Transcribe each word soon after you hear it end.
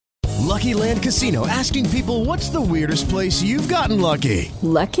Lucky Land Casino, asking people, what's the weirdest place you've gotten lucky?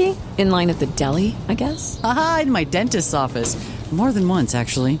 Lucky? In line at the deli, I guess? Aha, in my dentist's office. More than once,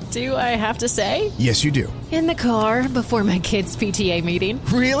 actually. Do I have to say? Yes, you do. In the car before my kids' PTA meeting.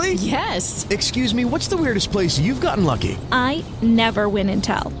 Really? Yes. Excuse me, what's the weirdest place you've gotten lucky? I never win and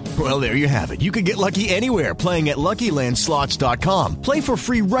tell. Well, there you have it. You can get lucky anywhere, playing at LuckyLandSlots.com. Play for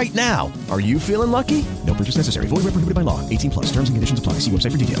free right now. Are you feeling lucky? No purchase necessary. Void where prohibited by law. 18 plus. Terms and conditions apply. See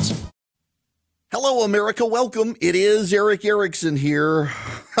website for details. Hello, America. Welcome. It is Eric Erickson here.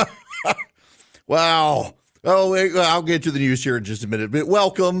 Wow. Oh, I'll get to the news here in just a minute. But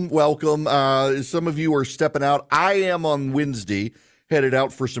welcome. Some of you are stepping out. I am on Wednesday, headed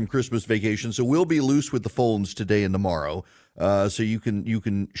out for some Christmas vacation, so we'll be loose with the phones today and tomorrow. So you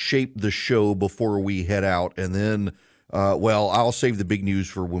can shape the show before we head out, and then, I'll save the big news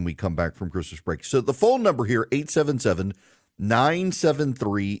for when we come back from Christmas break. So the phone number here,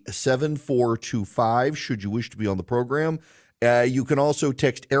 877-973-7425, should you wish to be on the program. You can also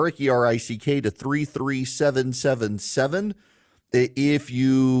text Eric, E-R-I-C-K, to 33777. If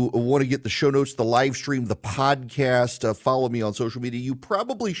you want to get the show notes, the live stream, the podcast, follow me on social media. You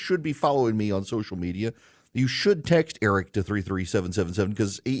probably should be following me on social media. You should text Eric to 33777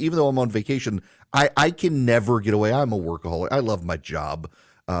 because even though I'm on vacation, I can never get away. I'm a workaholic. I love my job.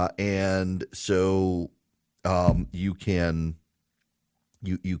 And so you can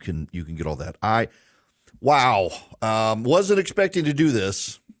get all that. Wasn't expecting to do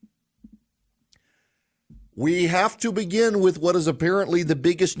this. We have to begin with what is apparently the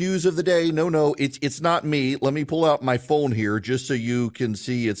biggest news of the day. No, it's not me. Let me pull out my phone here just so you can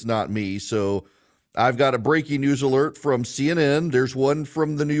see it's not me. So I've got a breaking news alert from CNN. There's one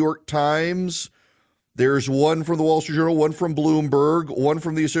from the New York Times. There's one from the Wall Street Journal, one from Bloomberg, one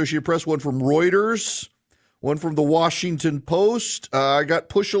from the Associated Press, one from Reuters, one from the Washington Post. I got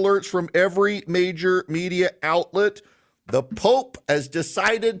push alerts from every major media outlet. The Pope has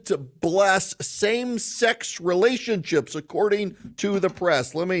decided to bless same-sex relationships, according to the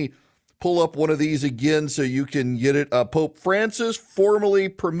press. Let me pull up one of these again so you can get it. Pope Francis formally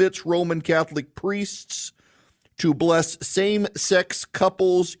permits Roman Catholic priests to bless same-sex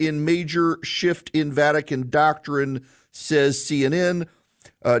couples in major shift in Vatican doctrine, says CNN.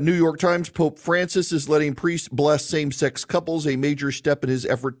 New York Times, Pope Francis is letting priests bless same-sex couples, a major step in his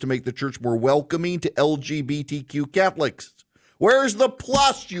effort to make the church more welcoming to LGBTQ Catholics. Where's the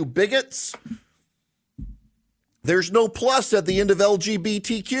plus, you bigots? There's no plus at the end of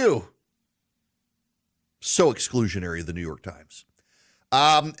LGBTQ. So exclusionary, the New York Times.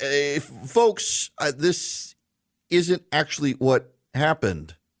 Folks, this isn't actually what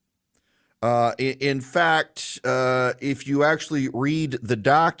happened. In fact, if you actually read the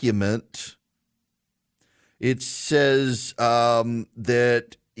document, it says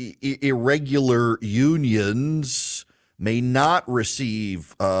that irregular unions may not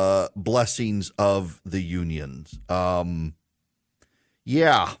receive blessings of the unions.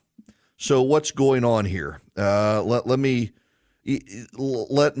 So what's going on here? Let me,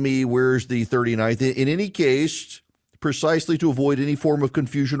 where's the 39th? In any case, precisely to avoid any form of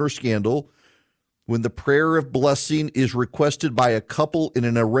confusion or scandal, when the prayer of blessing is requested by a couple in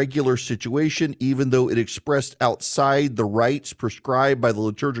an irregular situation, even though it expressed outside the rites prescribed by the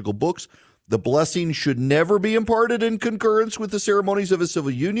liturgical books, the blessing should never be imparted in concurrence with the ceremonies of a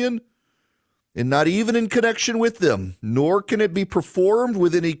civil union, and not even in connection with them, nor can it be performed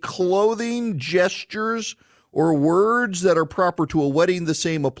with any clothing, gestures, or words that are proper to a wedding. The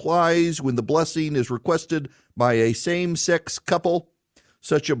same applies when the blessing is requested by a same-sex couple.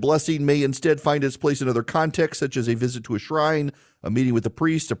 Such a blessing may instead find its place in other contexts, such as a visit to a shrine, a meeting with a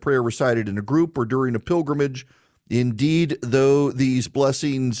priest, a prayer recited in a group, or during a pilgrimage. Indeed, though these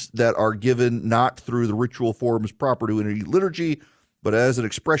blessings that are given not through the ritual forms proper to any liturgy, but as an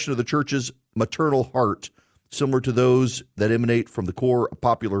expression of the church's maternal heart, similar to those that emanate from the core of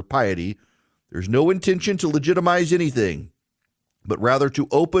popular piety, there's no intention to legitimize anything, but rather to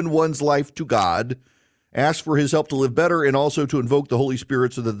open one's life to God, ask for his help to live better, and also to invoke the Holy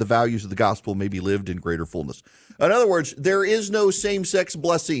Spirit so that the values of the gospel may be lived in greater fullness. In other words, there is no same-sex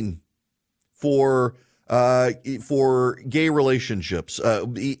blessing for gay relationships.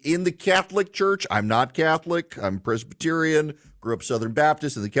 In the Catholic Church, I'm not Catholic, I'm Presbyterian, grew up Southern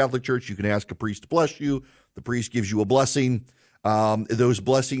Baptist. In the Catholic Church, you can ask a priest to bless you. The priest gives you a blessing. Those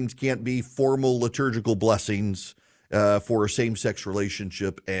blessings can't be formal liturgical blessings for a same-sex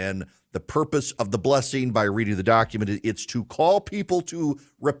relationship. And the purpose of the blessing, by reading the document, it's to call people to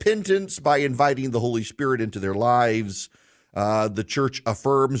repentance by inviting the Holy Spirit into their lives. The church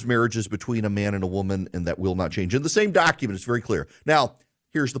affirms marriages between a man and a woman, and that will not change. In the same document, it's very clear. Now,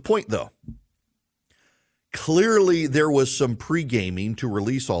 Here's the point, though. Clearly, there was some pre-gaming to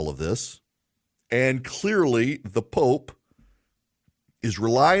release all of this, and clearly the Pope is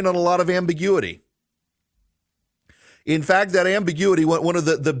relying on a lot of ambiguity. In fact, that ambiguity, one of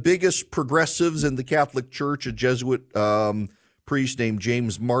the biggest progressives in the Catholic Church, a Jesuit priest named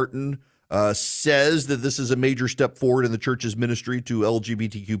James Martin, says that this is a major step forward in the church's ministry to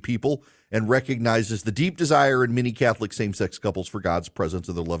LGBTQ people and recognizes the deep desire in many Catholic same-sex couples for God's presence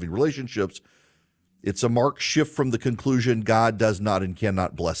in their loving relationships. It's a marked shift from the conclusion God does not and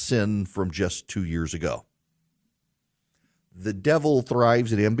cannot bless sin from just 2 years ago. The devil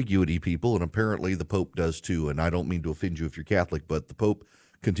thrives in ambiguity, people, and apparently the Pope does too. And I don't mean to offend you if you're Catholic, but the Pope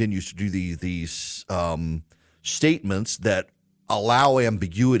continues to do these statements that allow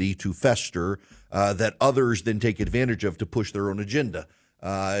ambiguity to fester, that others then take advantage of to push their own agenda.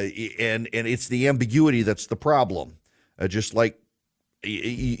 And it's the ambiguity that's the problem. Just like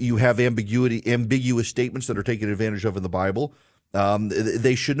you have ambiguous statements that are taken advantage of in the Bible.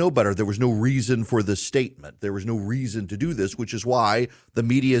 They should know better. There was no reason for this statement. There was no reason to do this, which is why the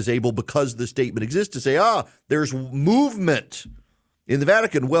media is able, because the statement exists, to say, there's movement in the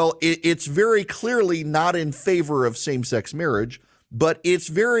Vatican. Well, it's very clearly not in favor of same-sex marriage, but it's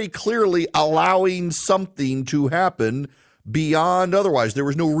very clearly allowing something to happen beyond otherwise. There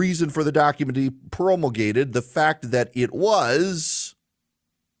was no reason for the document to be promulgated. The fact that it was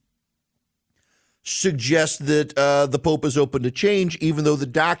suggests that the Pope is open to change, even though the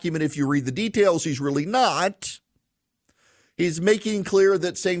document, if you read the details, he's really not. He's making clear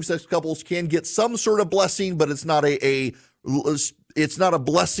that same-sex couples can get some sort of blessing, but it's not it's not a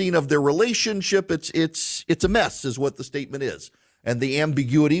blessing of their relationship. It's a mess, is what the statement is. And the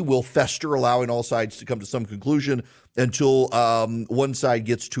ambiguity will fester, allowing all sides to come to some conclusion until one side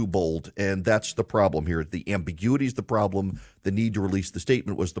gets too bold. And that's the problem here. The ambiguity is the problem. The need to release the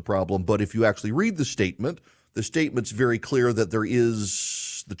statement was the problem. But if you actually read the statement's very clear that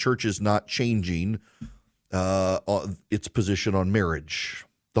the church is not changing its position on marriage.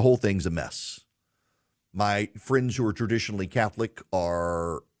 The whole thing's a mess. My friends who are traditionally Catholic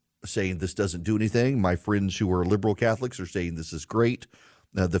are saying this doesn't do anything. My friends who are liberal Catholics are saying this is great.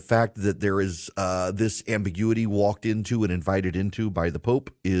 The fact that there is this ambiguity walked into and invited into by the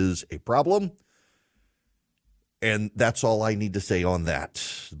Pope is a problem. And that's all I need to say on that.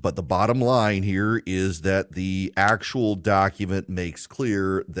 But the bottom line here is that the actual document makes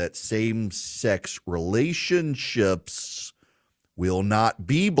clear that same-sex relationships will not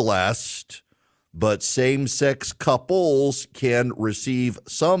be blessed, but same-sex couples can receive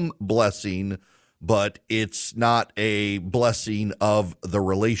some blessing, but it's not a blessing of the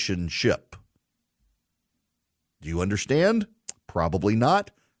relationship. Do you understand? Probably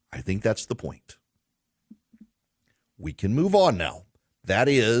not. I think that's the point. We can move on now. That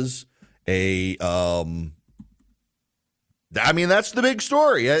is that's the big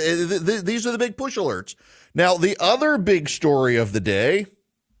story. These are the big push alerts. Now, the other big story of the day,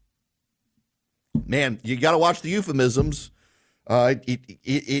 man, you got to watch the euphemisms.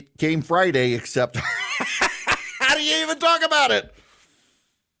 It came Friday, except how do you even talk about it?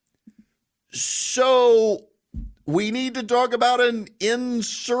 So we need to talk about an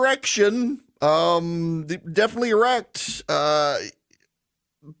insurrection. Definitely erect.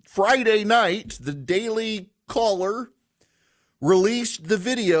 Friday night, the Daily Caller released the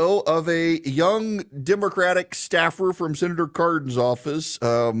video of a young Democratic staffer from Senator Cardin's office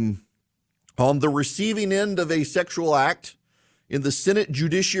on the receiving end of a sexual act in the Senate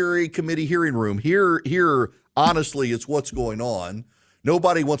Judiciary Committee hearing room. Here, honestly, it's what's going on.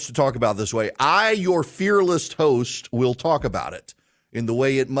 Nobody wants to talk about it this way. I, your fearless host, will talk about it in the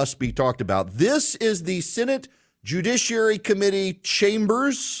way it must be talked about. This is the Senate Judiciary Committee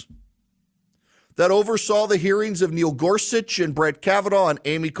chambers that oversaw the hearings of Neil Gorsuch and Brett Kavanaugh and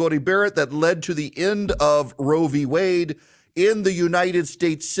Amy Coney Barrett that led to the end of Roe v. Wade in the United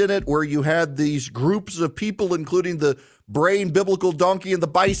States Senate, where you had these groups of people, including the brain biblical donkey and the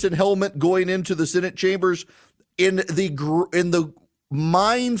bison helmet, going into the Senate chambers in the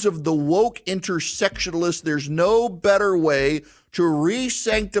minds of the woke intersectionalists. There's no better way to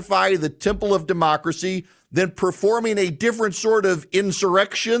re-sanctify the temple of democracy than performing a different sort of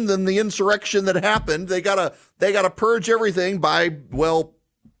insurrection than the insurrection that happened. They gotta purge everything by,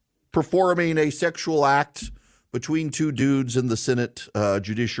 performing a sexual act between two dudes in the Senate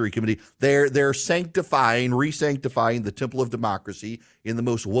Judiciary Committee. They're re-sanctifying the temple of democracy in the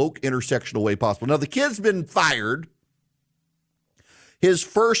most woke intersectional way possible. Now, the kid's been fired. His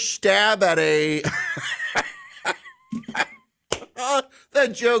first stab at a the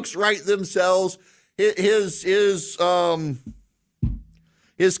jokes write themselves. His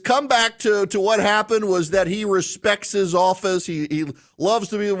his comeback to what happened was that he respects his office. He loves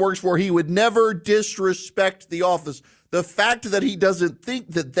the people he works for. He would never disrespect the office. The fact that he doesn't think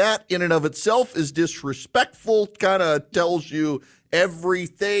that in and of itself is disrespectful kind of tells you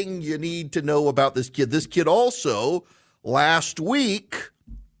everything you need to know about this kid. This kid also, last week,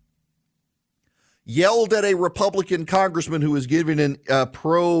 yelled at a Republican congressman who was giving a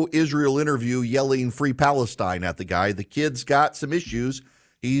pro-Israel interview, yelling "Free Palestine" at the guy. The kid's got some issues.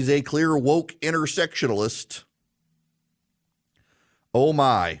 He's a clear woke intersectionalist. Oh,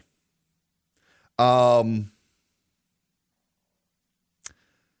 my.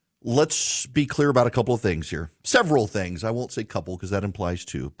 Let's be clear about a couple of things here. Several things. I won't say couple because that implies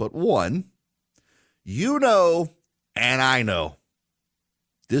two. But one, you know, and I know,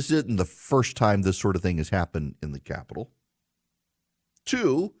 this isn't the first time this sort of thing has happened in the Capitol.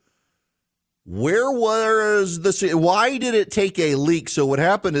 Two, where was this? Why did it take a leak? So what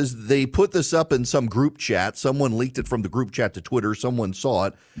happened is they put this up in some group chat. Someone leaked it from the group chat to Twitter. Someone saw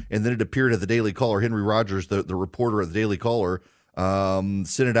it, and then it appeared at the Daily Caller. Henry Rogers, the reporter at the Daily Caller,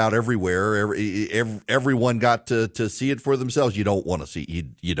 sent it out everywhere. Everyone got to see it for themselves. You don't want to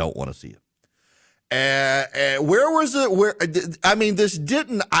see. You don't want to see it. Where was it? I mean, this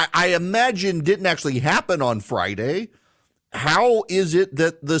didn't. I imagine didn't actually happen on Friday. How is it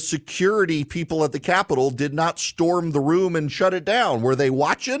that the security people at the Capitol did not storm the room and shut it down? Were they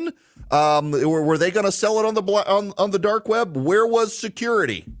watching? Were they going to sell it on the dark web? Where was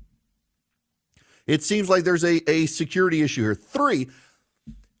security? It seems like there's a security issue here. Three,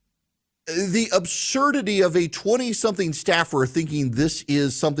 the absurdity of a 20-something staffer thinking this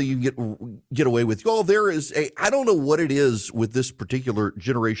is something you can get away with. Oh, I don't know what it is with this particular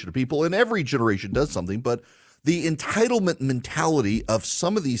generation of people, and every generation does something, but the entitlement mentality of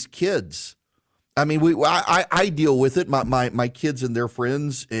some of these kids. I mean, I deal with it. My kids and their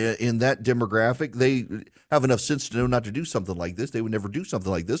friends in that demographic, they have enough sense to know not to do something like this. They would never do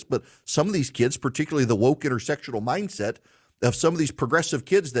something like this. But some of these kids, particularly the woke intersectional mindset of some of these progressive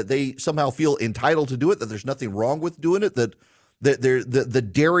kids, that they somehow feel entitled to do it, that there's nothing wrong with doing it, that they're the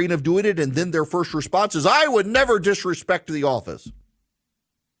daring of doing it, and then their first response is, "I would never disrespect the office."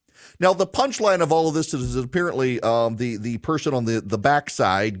 Now, the punchline of all of this is apparently the person on the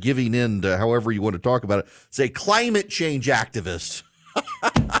backside giving in to however you want to talk about it, say climate change activist.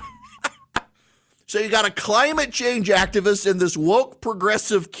 So you got a climate change activist and this woke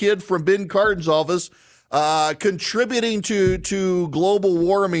progressive kid from Ben Cardin's office contributing to global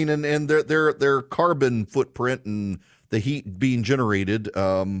warming and their carbon footprint and the heat being generated.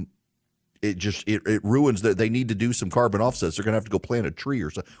 It ruins that. They need to do some carbon offsets. They're going to have to go plant a tree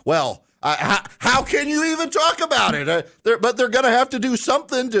or something. Well, how can you even talk about it? But they're going to have to do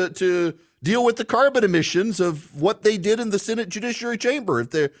something to deal with the carbon emissions of what they did in the Senate Judiciary Chamber.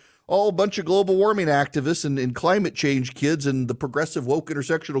 If they're all a bunch of global warming activists and climate change kids and the progressive woke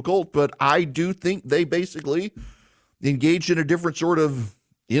intersectional cult, but I do think they basically engaged in a different sort of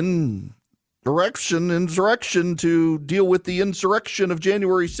insurrection to deal with the insurrection of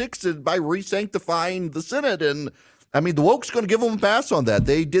January 6th by re-sanctifying the Senate. And I mean, the woke's going to give them a pass on that.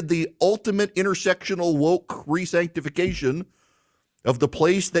 They did the ultimate intersectional woke re-sanctification of the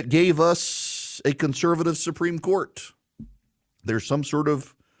place that gave us a conservative Supreme Court. There's some sort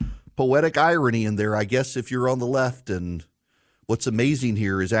of poetic irony in there, I guess, if you're on the left. And what's amazing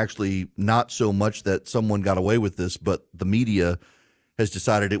here is actually not so much that someone got away with this, but the media has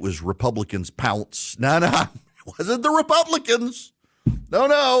decided it was Republicans' pounce. No, it wasn't the Republicans.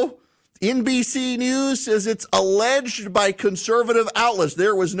 No. NBC News says it's alleged by conservative outlets.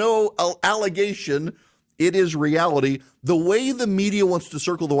 There was no allegation. It is reality. The way the media wants to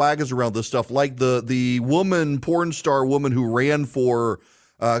circle the wagons around this stuff, like the porn star woman who ran for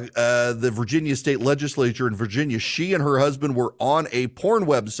the Virginia state legislature in Virginia, she and her husband were on a porn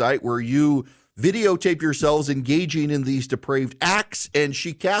website where you videotape yourselves engaging in these depraved acts, and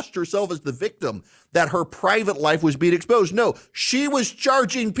she cast herself as the victim, that her private life was being exposed. No, she was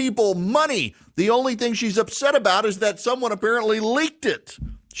charging people money. The only thing she's upset about is that someone apparently leaked it.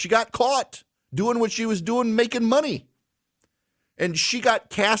 She got caught doing what she was doing, making money. And she got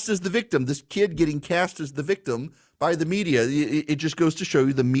cast as the victim, this kid getting cast as the victim by the media. It just goes to show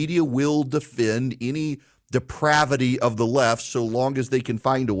you the media will defend any depravity of the left so long as they can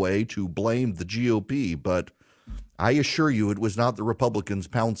find a way to blame the GOP. But I assure you it was not the Republicans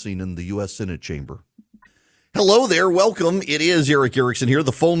pouncing in the U.S. Senate chamber. Hello there. Welcome. It is Eric Erickson here.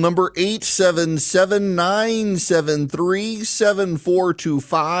 The phone number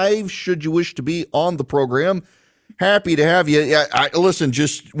 877-973-7425. Should you wish to be on the program, happy to have you. Listen,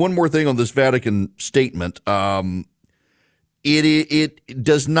 just one more thing on this Vatican statement. it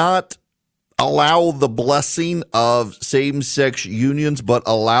does not allow the blessing of same-sex unions, but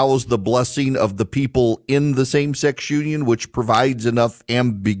allows the blessing of the people in the same-sex union, which provides enough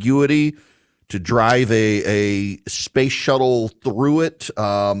ambiguity to drive a space shuttle through it.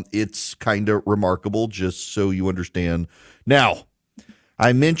 It's kind of remarkable, just so you understand. Now,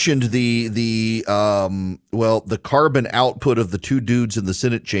 I mentioned the carbon output of the two dudes in the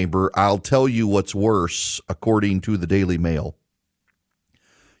Senate chamber. I'll tell you what's worse, according to the Daily Mail.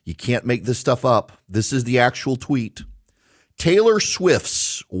 You can't make this stuff up. This is the actual tweet. Taylor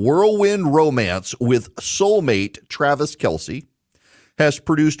Swift's whirlwind romance with soulmate Travis Kelce has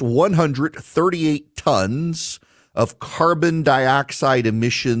produced 138 tons of carbon dioxide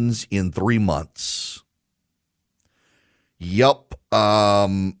emissions in 3 months. Yup.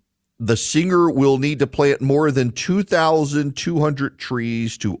 The singer will need to plant more than 2,200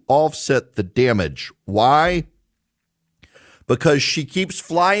 trees to offset the damage. Why? Because she keeps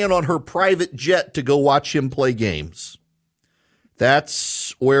flying on her private jet to go watch him play games.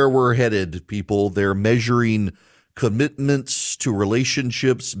 That's where we're headed, people. They're measuring commitments to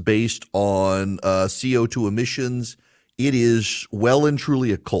relationships based on CO2 emissions. It is well and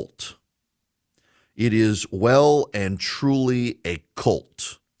truly a cult. It is well and truly a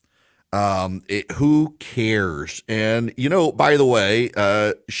cult. Who cares? And, by the way,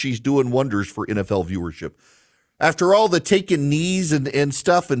 she's doing wonders for NFL viewership. After all the taking knees and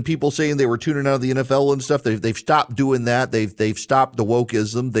stuff and people saying they were tuning out of the NFL and stuff, they've stopped doing that. They've stopped the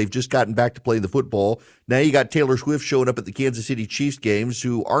wokeism. They've just gotten back to playing the football. Now you got Taylor Swift showing up at the Kansas City Chiefs games,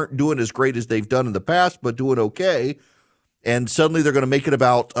 who aren't doing as great as they've done in the past, but doing okay. And suddenly they're going to make it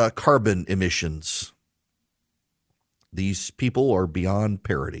about carbon emissions. These people are beyond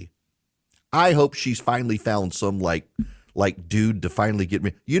parody. I hope she's finally found some like dude to finally get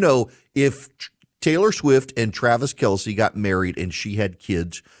me. If Taylor Swift and Travis Kelce got married and she had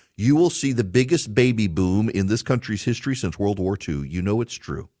kids, you will see the biggest baby boom in this country's history since World War II. You know it's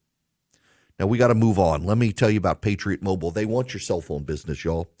true. Now we got to move on. Let me tell you about Patriot Mobile. They want your cell phone business,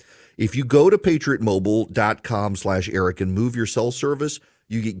 y'all. If you go to patriotmobile.com/Eric and move your cell service,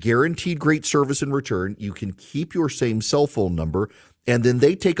 you get guaranteed great service in return. You can keep your same cell phone number, and then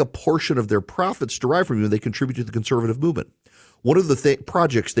they take a portion of their profits derived from you and they contribute to the conservative movement. One of the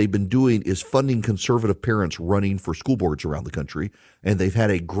projects they've been doing is funding conservative parents running for school boards around the country, and they've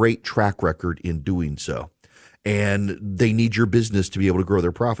had a great track record in doing so. And they need your business to be able to grow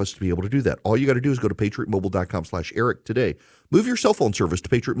their profits to be able to do that. All you got to do is go to patriotmobile.com/Eric today. Move your cell phone service to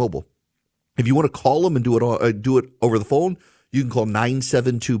Patriot Mobile. If you want to call them and do it over the phone, you can call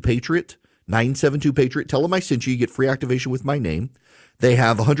 972-PATRIOT, 972-PATRIOT. Tell them I sent you. You get free activation with my name. They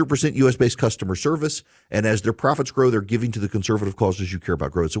have 100% U.S.-based customer service, and as their profits grow, they're giving to the conservative causes you care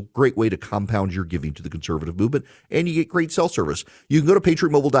about grow. It's a great way to compound your giving to the conservative movement, and you get great cell service. You can go to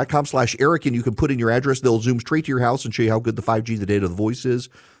patriotmobile.com/Eric, and you can put in your address. They'll zoom straight to your house and show you how good the 5G, the data, the voice is.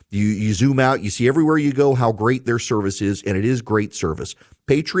 You zoom out, you see everywhere you go how great their service is, and it is great service.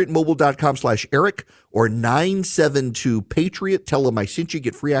 patriotmobile.com/Eric or 972-PATRIOT. Tell them I sent you.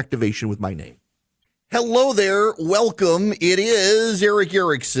 Get free activation with my name. Hello there. Welcome. It is Eric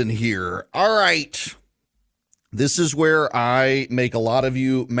Erickson here. All right. This is where I make a lot of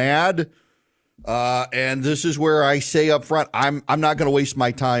you mad. And this is where I say up front, I'm not going to waste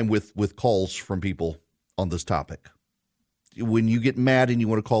my time with calls from people on this topic. When you get mad and you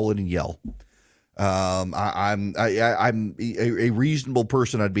want to call in and yell, I'm a reasonable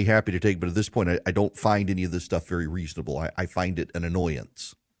person. I'd be happy to take, but at this point, I don't find any of this stuff very reasonable. I find it an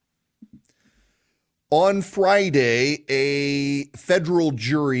annoyance. On Friday, a federal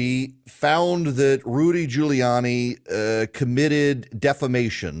jury found that Rudy Giuliani committed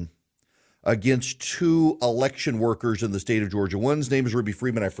defamation against two election workers in the state of Georgia. One's name is Ruby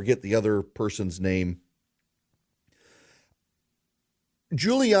Freeman. I forget the other person's name.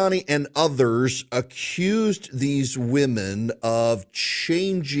 Giuliani and others accused these women of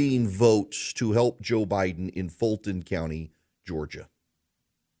changing votes to help Joe Biden in Fulton County, Georgia.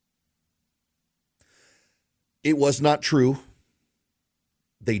 It was not true.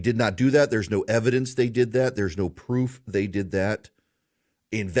 They did not do that. There's no evidence they did that. There's no proof they did that.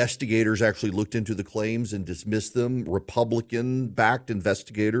 Investigators actually looked into the claims and dismissed them. Republican-backed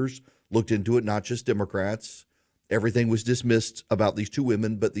investigators looked into it, not just Democrats. Everything was dismissed about these two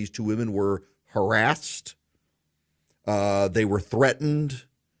women, but these two women were harassed. They were threatened.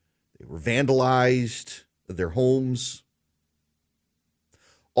 They were vandalized, their homes.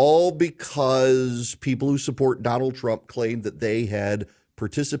 All because people who support Donald Trump claimed that they had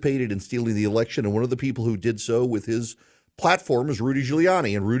participated in stealing the election. And one of the people who did so with his platform is Rudy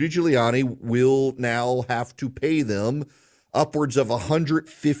Giuliani. And Rudy Giuliani will now have to pay them upwards of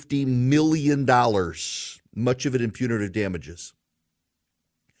 $150 million, much of it in punitive damages.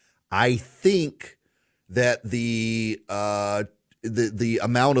 I think that the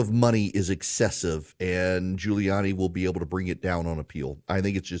amount of money is excessive, and Giuliani will be able to bring it down on appeal. I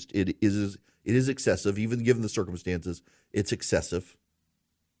think it is excessive, even given the circumstances. It's excessive.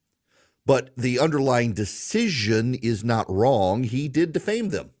 But the underlying decision is not wrong. He did defame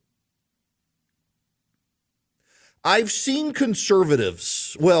them. I've seen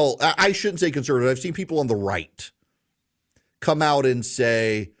conservatives, well, I shouldn't say conservative, I've seen people on the right come out and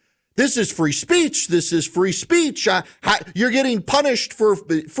say, this is free speech. This is free speech. You're getting punished for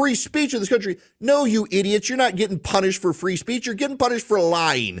free speech in this country. No, you idiots. You're not getting punished for free speech. You're getting punished for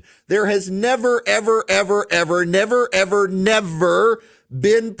lying. There has never, ever, ever, ever, never, ever, never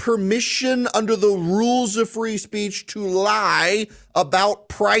been permission under the rules of free speech to lie about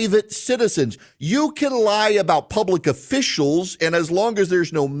private citizens. You can lie about public officials, and as long as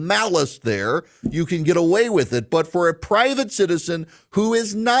there's no malice there, you can get away with it. But for a private citizen who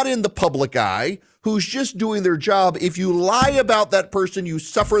is not in the public eye, who's just doing their job, if you lie about that person, you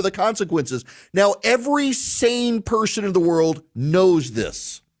suffer the consequences. Now, every sane person in the world knows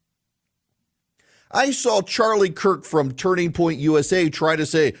this. I saw Charlie Kirk from Turning Point USA try to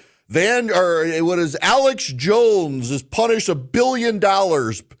say Alex Jones is punished $1 billion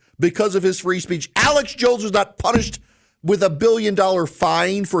because of his free speech. Alex Jones was not punished with $1 billion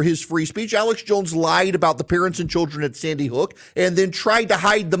fine for his free speech. Alex Jones lied about the parents and children at Sandy Hook and then tried to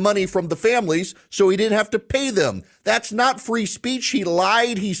hide the money from the families so he didn't have to pay them. That's not free speech. He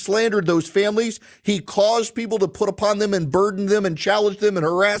lied. He slandered those families. He caused people to put upon them and burden them and challenge them and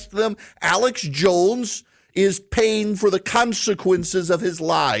harass them. Alex Jones is paying for the consequences of his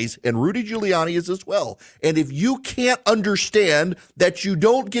lies, and Rudy Giuliani is as well. And if you can't understand that you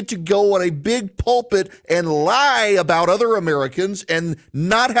don't get to go on a big pulpit and lie about other Americans and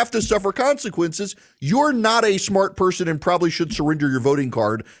not have to suffer consequences, you're not a smart person and probably should surrender your voting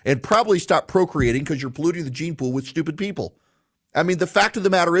card and probably stop procreating because you're polluting the gene pool with stupid people. I mean, the fact of the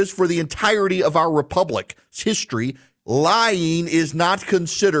matter is, for the entirety of our republic's history, lying is not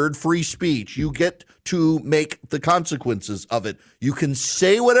considered free speech. You get to make the consequences of it. You can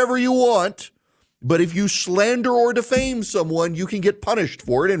say whatever you want, but if you slander or defame someone, you can get punished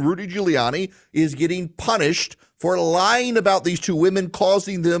for it. And Rudy Giuliani is getting punished for lying about these two women,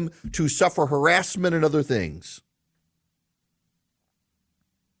 causing them to suffer harassment and other things.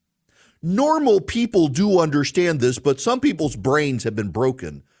 Normal people do understand this, but some people's brains have been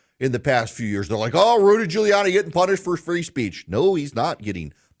broken in the past few years. They're like, oh, Rudy Giuliani getting punished for free speech. No, he's not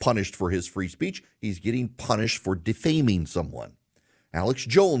getting punished for his free speech. He's getting punished for defaming someone. Alex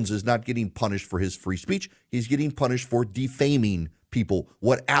Jones is not getting punished for his free speech. He's getting punished for defaming people.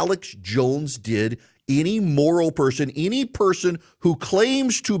 What Alex Jones did, any moral person, any person who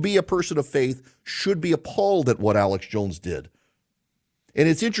claims to be a person of faith should be appalled at what Alex Jones did. And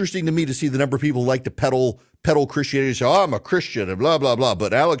it's interesting to me to see the number of people who like to peddle Christianity, say, oh, I'm a Christian and blah, blah, blah.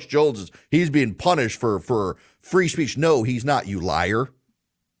 But Alex Jones, he's being punished for free speech. No, he's not, you liar.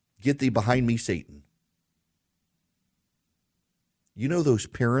 Get thee behind me, Satan. You know, those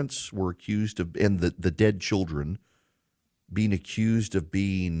parents were accused of, and the dead children being accused of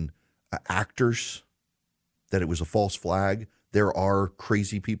being actors, that it was a false flag. There are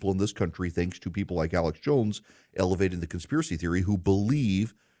crazy people in this country, thanks to people like Alex Jones, elevating the conspiracy theory, who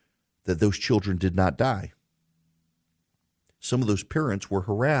believe that those children did not die. Some of those parents were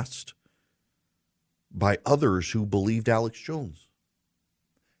harassed by others who believed Alex Jones.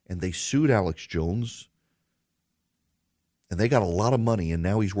 And they sued Alex Jones, and they got a lot of money, and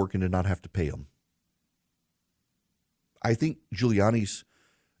now he's working to not have to pay them. I think Giuliani's,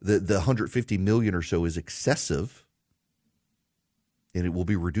 the $150 million or so is excessive, and it will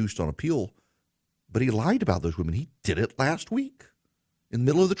be reduced on appeal. But he lied about those women. He did it last week in the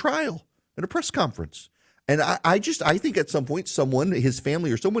middle of the trial at a press conference. And I think at some point someone, his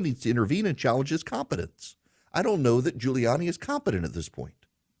family or someone, needs to intervene and challenge his competence. I don't know that Giuliani is competent at this point.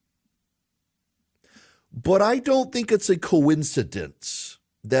 But I don't think it's a coincidence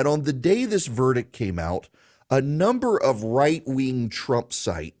that on the day this verdict came out, a number of right-wing Trump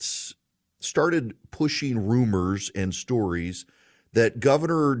sites started pushing rumors and stories that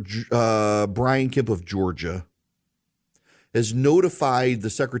Governor Brian Kemp of Georgia has notified the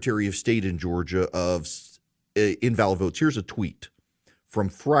Secretary of State in Georgia of invalid votes. Here's a tweet from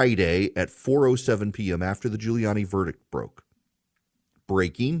Friday at 4:07 p.m. after the Giuliani verdict broke.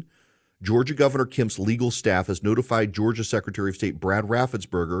 Breaking: Georgia Governor Kemp's legal staff has notified Georgia Secretary of State Brad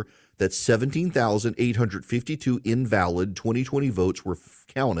Raffensperger that 17,852 invalid 2020 votes were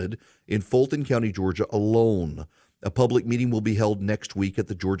counted in Fulton County, Georgia alone. A public meeting will be held next week at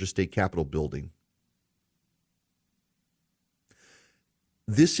the Georgia State Capitol building.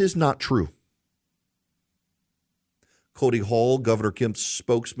 This is not true. Cody Hall, Governor Kemp's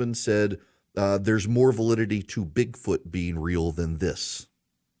spokesman, said there's more validity to Bigfoot being real than this.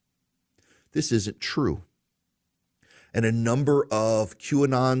 This isn't true. And a number of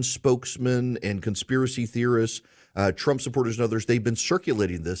QAnon spokesmen and conspiracy theorists, Trump supporters and others, they've been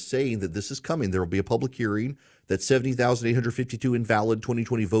circulating this, saying that this is coming. There will be a public hearing, that 70,852 invalid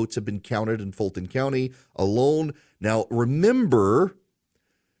 2020 votes have been counted in Fulton County alone. Now, remember,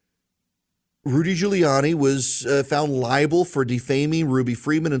 Rudy Giuliani was found liable for defaming Ruby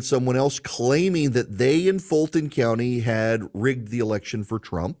Freeman and someone else, claiming that they in Fulton County had rigged the election for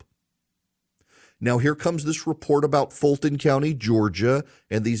Trump. Now, here comes this report about Fulton County, Georgia,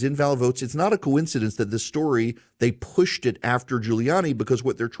 and these invalid votes. It's not a coincidence that this story, they pushed it after Giuliani, because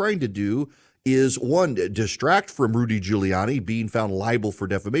what they're trying to do is, one, distract from Rudy Giuliani being found liable for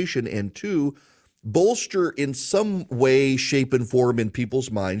defamation, and two, bolster in some way, shape, and form in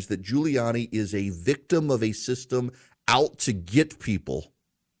people's minds that Giuliani is a victim of a system out to get people.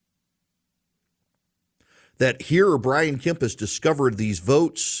 That here Brian Kemp has discovered these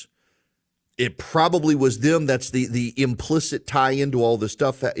votes. It probably was them. That's the implicit tie into all this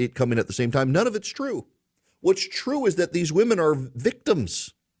stuff, it coming at the same time. None of it's true. What's true is that these women are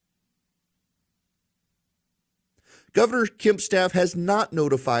victims. Governor Kemp's staff has not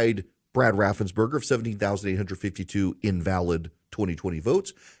notified Brad Raffensperger of 17,852 invalid 2020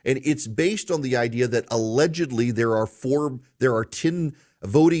 votes, and it's based on the idea that allegedly there are 10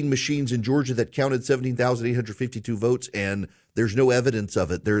 voting machines in Georgia that counted 17,852 votes, and there's no evidence of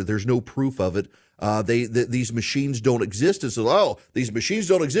it. There's no proof of it. These machines don't exist. And so, these machines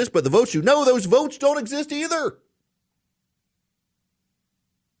don't exist, but the votes do. No, those votes don't exist either.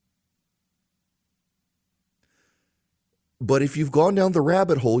 But if you've gone down the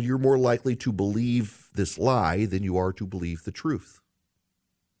rabbit hole, you're more likely to believe this lie than you are to believe the truth.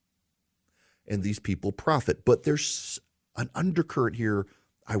 And these people profit. But there's an undercurrent here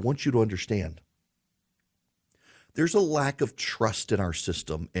I want you to understand. There's a lack of trust in our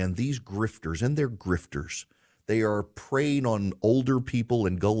system, and these grifters, and they're grifters, they are preying on older people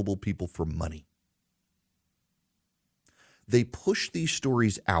and gullible people for money. They push these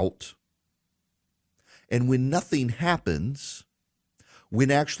stories out, and when nothing happens, when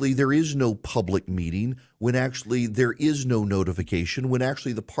actually there is no public meeting, when actually there is no notification, when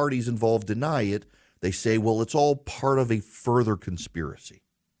actually the parties involved deny it, they say, well, it's all part of a further conspiracy.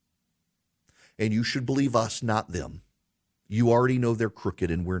 And you should believe us, not them. You already know they're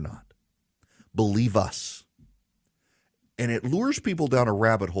crooked and we're not. Believe us. And it lures people down a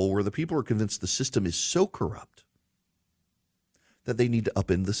rabbit hole where the people are convinced the system is so corrupt that they need to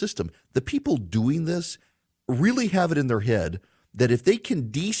upend the system. The people doing this really have it in their head that if they can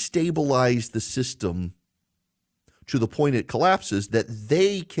destabilize the system to the point it collapses, that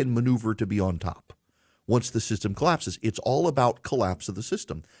they can maneuver to be on top. Once the system collapses, it's all about collapse of the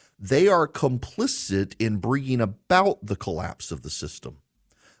system. They are complicit in bringing about the collapse of the system.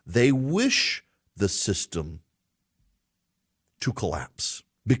 They wish the system to collapse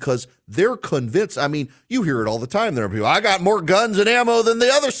because they're convinced. I mean, you hear it all the time. There are people, I got more guns and ammo than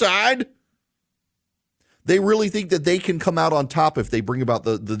the other side. They really think that they can come out on top if they bring about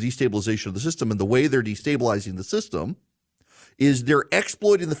the destabilization of the system. And the way they're destabilizing the system is they're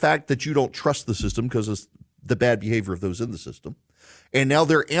exploiting the fact that you don't trust the system because of the bad behavior of those in the system. And now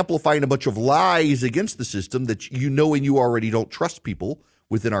they're amplifying a bunch of lies against the system that you know and you already don't trust people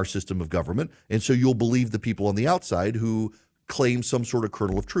within our system of government. And so you'll believe the people on the outside who claim some sort of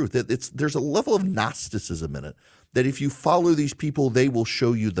kernel of truth. There's a level of Gnosticism in it that if you follow these people, they will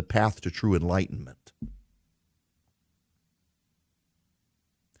show you the path to true enlightenment.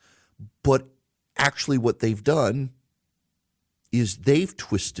 But actually what they've done is they've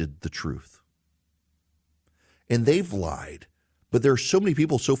twisted the truth and they've lied. But there are so many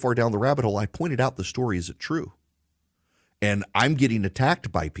people so far down the rabbit hole. I pointed out the story isn't true. And I'm getting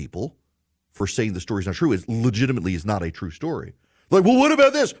attacked by people for saying the story's not true. It legitimately is not a true story. Like, well, what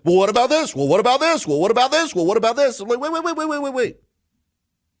about this? Well, what about this? Well, what about this? Well, what about this? Well, what about this? I'm like, wait.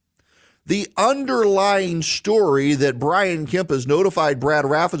 The underlying story that Brian Kemp has notified Brad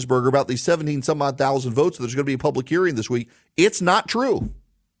Raffensperger about these 17-some-odd thousand votes, there's going to be a public hearing this week, it's not true.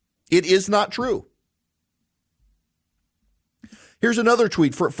 It is not true. Here's another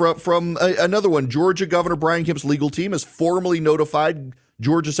tweet from another one. Georgia Governor Brian Kemp's legal team has formally notified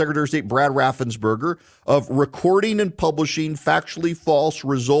Georgia Secretary of State Brad Raffensperger of recording and publishing factually false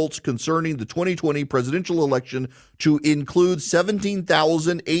results concerning the 2020 presidential election to include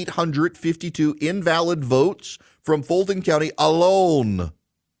 17,852 invalid votes from Fulton County alone.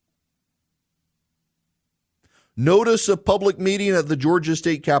 Notice a public meeting at the Georgia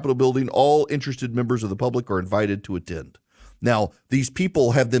State Capitol building. All interested members of the public are invited to attend. Now, these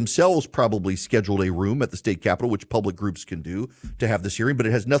people have themselves probably scheduled a room at the state capitol, which public groups can do, to have this hearing, but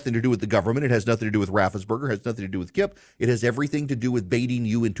it has nothing to do with the government. It has nothing to do with Raffensperger. It has nothing to do with KIPP. It has everything to do with baiting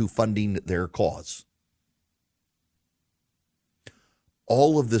you into funding their cause.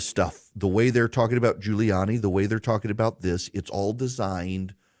 All of this stuff, the way they're talking about Giuliani, the way they're talking about this, it's all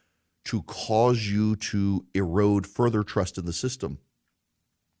designed to cause you to erode further trust in the system.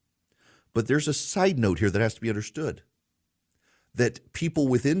 But there's a side note here that has to be understood. That people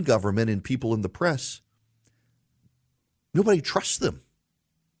within government and people in the press, nobody trusts them.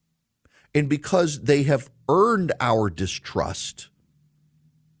 And because they have earned our distrust,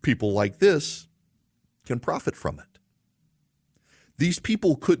 people like this can profit from it. These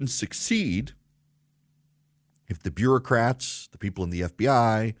people couldn't succeed if the bureaucrats, the people in the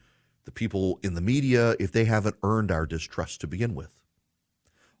FBI, the people in the media, if they haven't earned our distrust to begin with.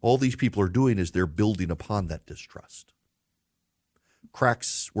 All these people are doing is they're building upon that distrust.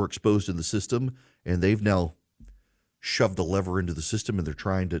 Cracks were exposed in the system, and they've now shoved a lever into the system, and they're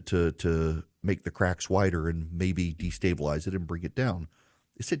trying to make the cracks wider and maybe destabilize it and bring it down.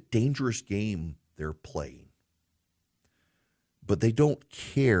 It's a dangerous game they're playing. But they don't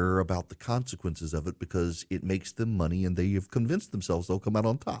care about the consequences of it because it makes them money, and they have convinced themselves they'll come out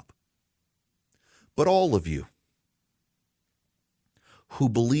on top. But all of you who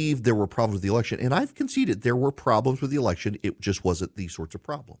believed there were problems with the election, and I've conceded there were problems with the election, it just wasn't these sorts of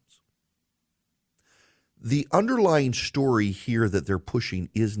problems. The underlying story here that they're pushing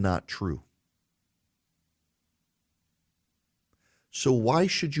is not true. So why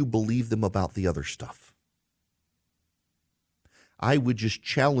should you believe them about the other stuff? I would just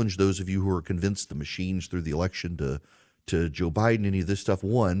challenge those of you who are convinced the machines through the election to Joe Biden, any of this stuff.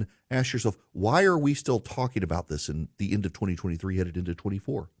 One, ask yourself, why are we still talking about this in the end of 2023 headed into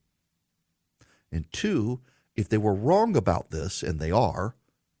 24? And two, if they were wrong about this, and they are,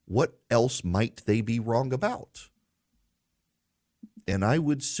 what else might they be wrong about? And I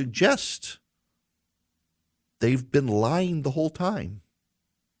would suggest they've been lying the whole time.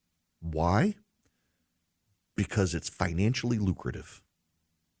 Why? Because it's financially lucrative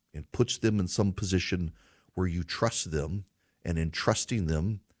and puts them in some position where you trust them, and in trusting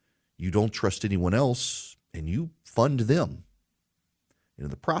them, you don't trust anyone else, and you fund them. And in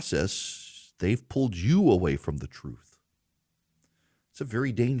the process, they've pulled you away from the truth. It's a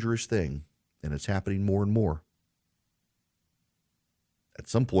very dangerous thing, and it's happening more and more. At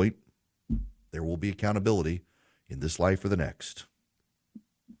some point, there will be accountability in this life or the next.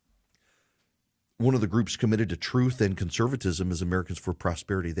 One of the groups committed to truth and conservatism is Americans for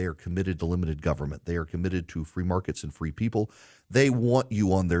Prosperity. They are committed to limited government. They are committed to free markets and free people. They want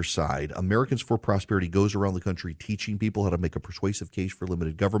you on their side. Americans for Prosperity goes around the country teaching people how to make a persuasive case for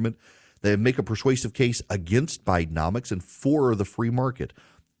limited government. They make a persuasive case against Bidenomics and for the free market.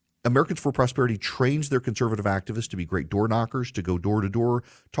 Americans for Prosperity trains their conservative activists to be great door knockers, to go door to door,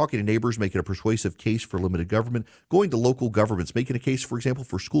 talking to neighbors, making a persuasive case for limited government, going to local governments, making a case, for example,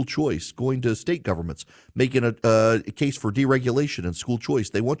 for school choice, going to state governments, making a case for deregulation and school choice.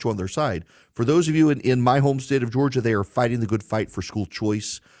 They want you on their side. For those of you in my home state of Georgia, they are fighting the good fight for school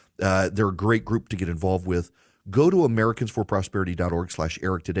choice. They're a great group to get involved with. Go to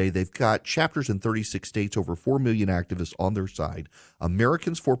americansforprosperity.org/Eric today. They've got chapters in 36 states, over 4 million activists on their side.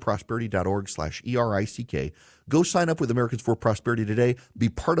 americansforprosperity.org/ERICK. Go sign up with Americans for Prosperity today. Be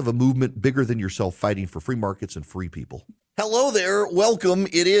part of a movement bigger than yourself, fighting for free markets and free people. Hello there. Welcome.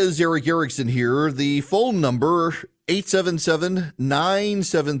 It is Eric Erickson here. The phone number,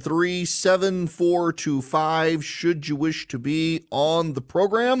 877-973-7425, should you wish to be on the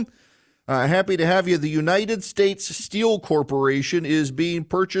program. Happy to have you. The United States Steel Corporation is being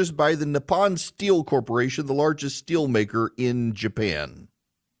purchased by the Nippon Steel Corporation, the largest steel maker in Japan.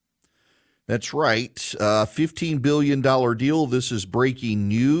 That's right. $15 billion deal. This is breaking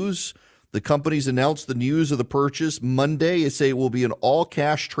news. The company's announced the news of the purchase Monday. They say it will be an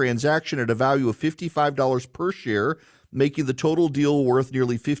all-cash transaction at a value of $55 per share, making the total deal worth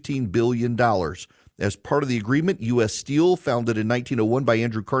nearly $15 billion. As part of the agreement, U.S. Steel, founded in 1901 by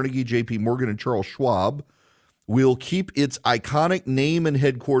Andrew Carnegie, J.P. Morgan, and Charles Schwab, will keep its iconic name and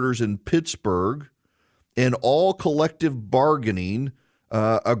headquarters in Pittsburgh, and all collective bargaining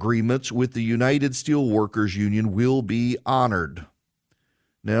agreements with the United Steelworkers Union will be honored.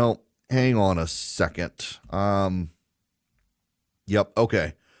 Now, hang on a second.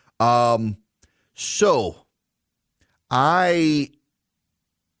 Okay. So I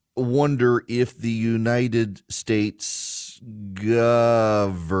wonder if the United States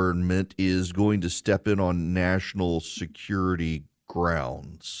government is going to step in on national security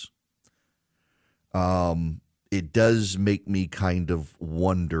grounds. It does make me kind of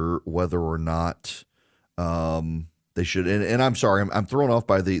wonder whether or not they should. And I'm sorry, I'm thrown off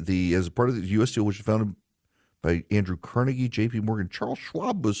by the as part of the U.S. Steel, which was founded by Andrew Carnegie, J.P. Morgan, Charles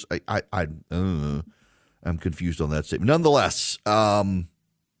Schwab was. I'm confused on that statement. Nonetheless,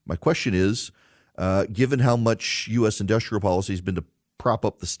 my question is, given how much U.S. industrial policy has been to prop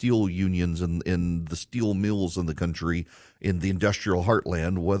up the steel unions and the steel mills in the country, in the industrial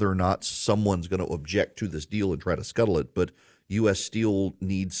heartland, whether or not someone's going to object to this deal and try to scuttle it. But U.S. Steel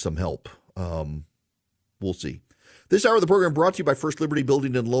needs some help. We'll see. This hour of the program brought to you by First Liberty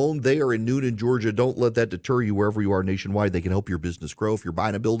Building and Loan. They are in Newnan, Georgia. Don't let that deter you wherever you are nationwide. They can help your business grow. If you're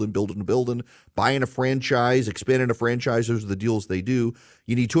buying a building, buying a franchise, expanding a franchise, those are the deals they do.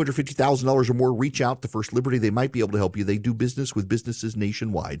 You need $250,000 or more, reach out to First Liberty. They might be able to help you. They do business with businesses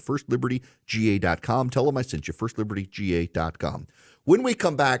nationwide. FirstLibertyGA.com. Tell them I sent you. FirstLibertyGA.com. When we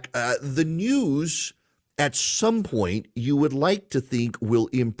come back, the news at some point you would like to think will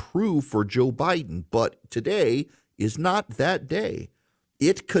improve for Joe Biden, but today is not that day.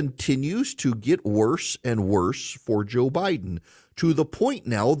 It continues to get worse and worse for Joe Biden, to the point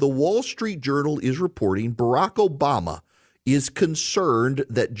now the Wall Street Journal is reporting Barack Obama is concerned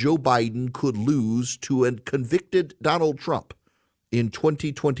that Joe Biden could lose to a convicted Donald Trump in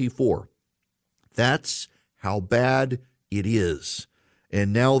 2024. That's how bad it is.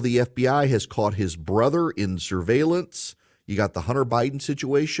 And now the FBI has caught his brother in surveillance. You got the Hunter Biden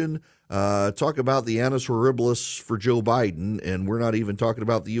situation. Talk about the annus horribilis for Joe Biden, and we're not even talking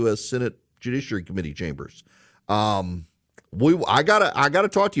about the U.S. Senate Judiciary Committee chambers. I gotta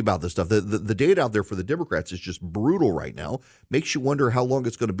talk to you about this stuff. The data out there for the Democrats is just brutal right now. Makes you wonder how long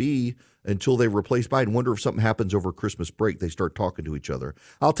it's going to be until they replace Biden. Wonder if something happens over Christmas break. They start talking to each other.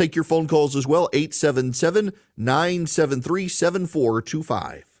 I'll take your phone calls as well.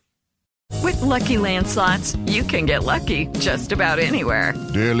 877-973-7425. With Lucky Land Slots, you can get lucky just about anywhere.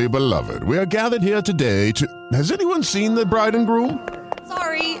 Dearly beloved, we are gathered here today to... Has anyone seen the bride and groom?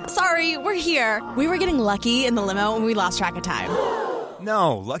 Sorry, we're here. We were getting lucky in the limo and we lost track of time.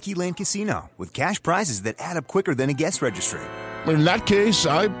 No, Lucky Land Casino, with cash prizes that add up quicker than a guest registry. In that case,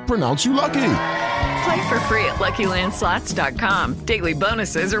 I pronounce you lucky. Play for free at LuckyLandSlots.com. Daily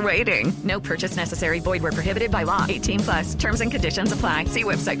bonuses are waiting. No purchase necessary. Void where prohibited by law. 18+. Terms and conditions apply. See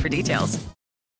website for details.